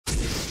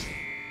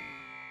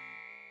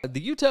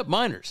The UTEP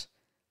Miners,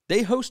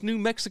 they host New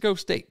Mexico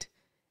State.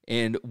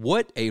 And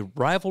what a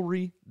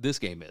rivalry this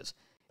game is.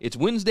 It's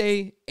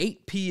Wednesday,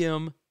 8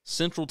 p.m.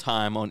 Central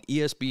Time on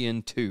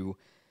ESPN2.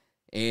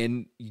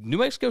 And New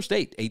Mexico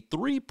State, a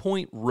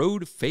 3-point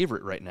road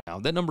favorite right now.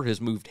 That number has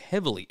moved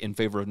heavily in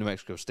favor of New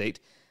Mexico State.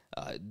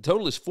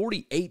 Total is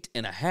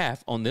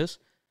 48.5 on this.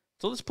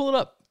 So let's pull it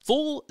up.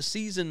 Full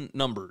season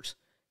numbers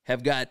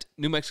have got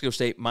New Mexico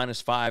State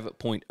minus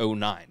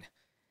 5.09.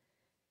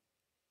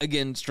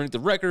 Again, strength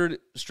of record,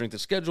 strength of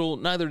schedule,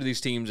 neither of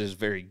these teams is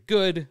very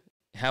good.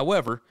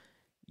 However,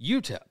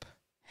 UTEP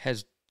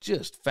has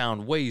just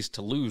found ways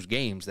to lose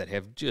games that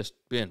have just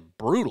been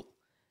brutal.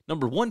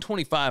 Number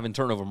 125 in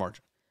turnover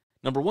margin.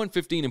 Number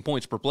 115 in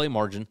points per play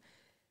margin.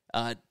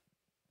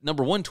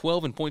 Number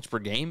 112 in points per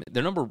game.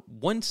 Their number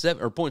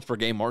 17 or points per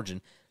game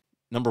margin.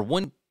 Number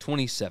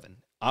 127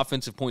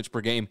 offensive points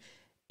per game.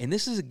 And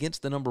this is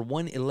against the number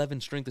 111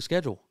 strength of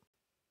schedule.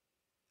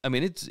 I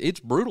mean, it's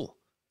brutal.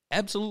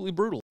 Absolutely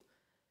brutal.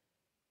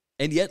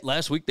 And yet,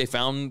 last week they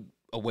found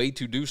a way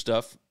to do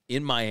stuff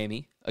in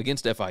Miami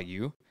against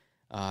FIU.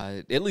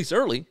 At least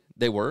early,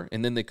 they were,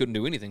 and then they couldn't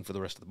do anything for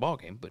the rest of the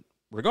ballgame. But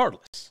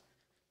regardless,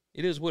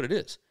 it is what it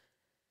is.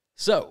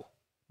 So,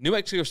 New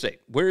Mexico State,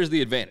 where is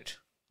the advantage?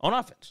 On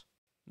offense.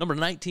 Number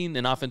 19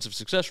 in offensive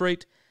success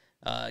rate.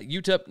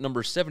 UTEP,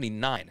 number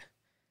 79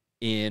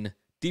 in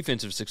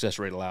defensive success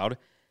rate allowed.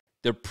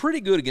 They're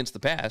pretty good against the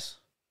pass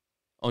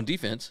on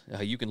defense.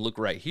 You can look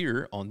right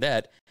here on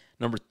that.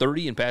 Number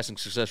 30 in passing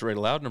success rate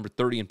allowed. Number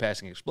 30 in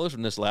passing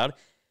explosiveness allowed.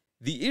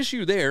 The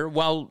issue there,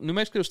 while New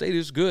Mexico State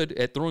is good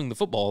at throwing the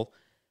football,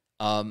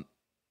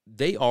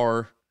 they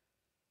are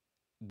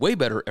way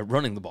better at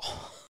running the ball.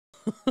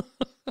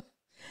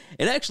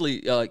 And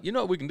actually, you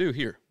know what we can do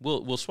here?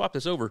 We'll swap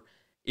this over.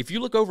 If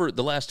you look over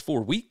the last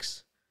 4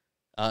 weeks,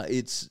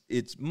 it's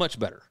much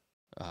better.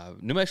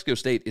 New Mexico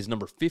State is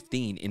number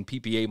 15 in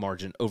PPA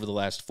margin over the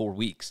last 4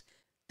 weeks.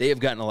 They have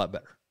gotten a lot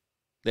better.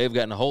 They have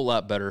gotten a whole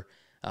lot better.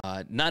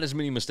 Not as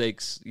many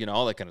mistakes,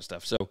 all that kind of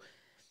stuff. So,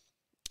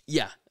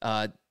 yeah,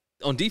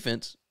 on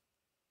defense,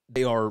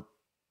 they are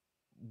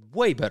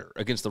way better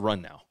against the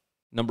run now.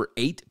 Number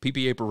 8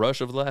 PPA per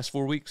rush over the last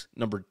 4 weeks.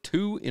 Number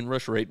 2 in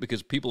rush rate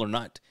because people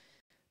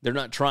they're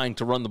not trying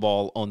to run the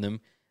ball on them.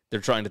 They're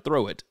trying to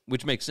throw it,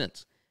 which makes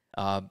sense.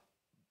 But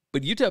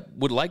UTEP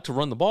would like to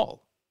run the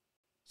ball.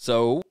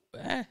 So,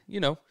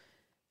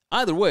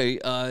 either way,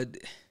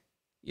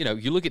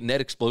 you look at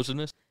net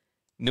explosiveness,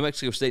 New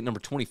Mexico State number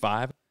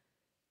 25,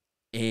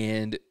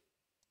 and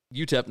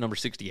UTEP number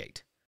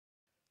 68.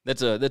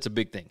 That's a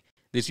big thing.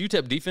 This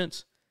UTEP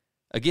defense,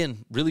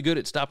 again, really good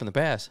at stopping the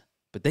pass,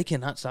 but they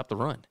cannot stop the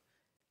run.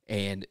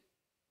 And,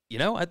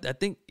 I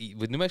think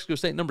with New Mexico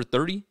State number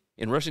 30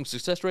 in rushing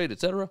success rate,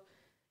 etc.,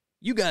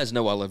 you guys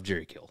know I love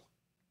Jerry Kill.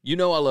 You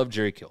know I love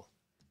Jerry Kill.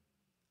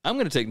 I'm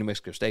going to take New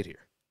Mexico State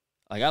here.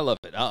 I love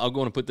it. I'll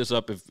go and put this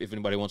up if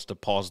anybody wants to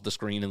pause the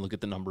screen and look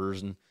at the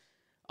numbers and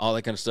all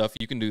that kind of stuff.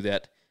 You can do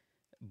that.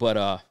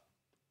 But,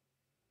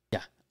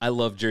 yeah, I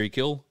love Jerry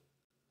Kill.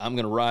 I'm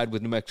going to ride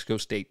with New Mexico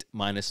State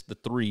minus the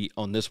 3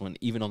 on this one,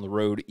 even on the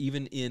road,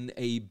 even in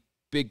a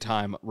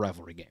big-time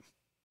rivalry game.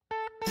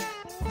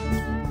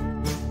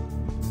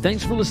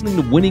 Thanks for listening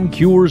to Winning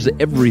Cures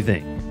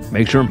Everything.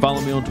 Make sure and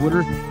follow me on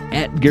Twitter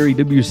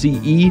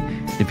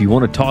 @GaryWCE. If you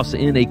want to toss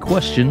in a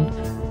question,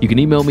 you can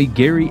email me,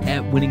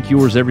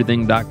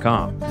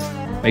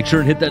 Gary@winningcureseverything.com. Make sure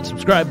and hit that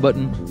subscribe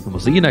button, and we'll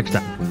see you next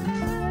time.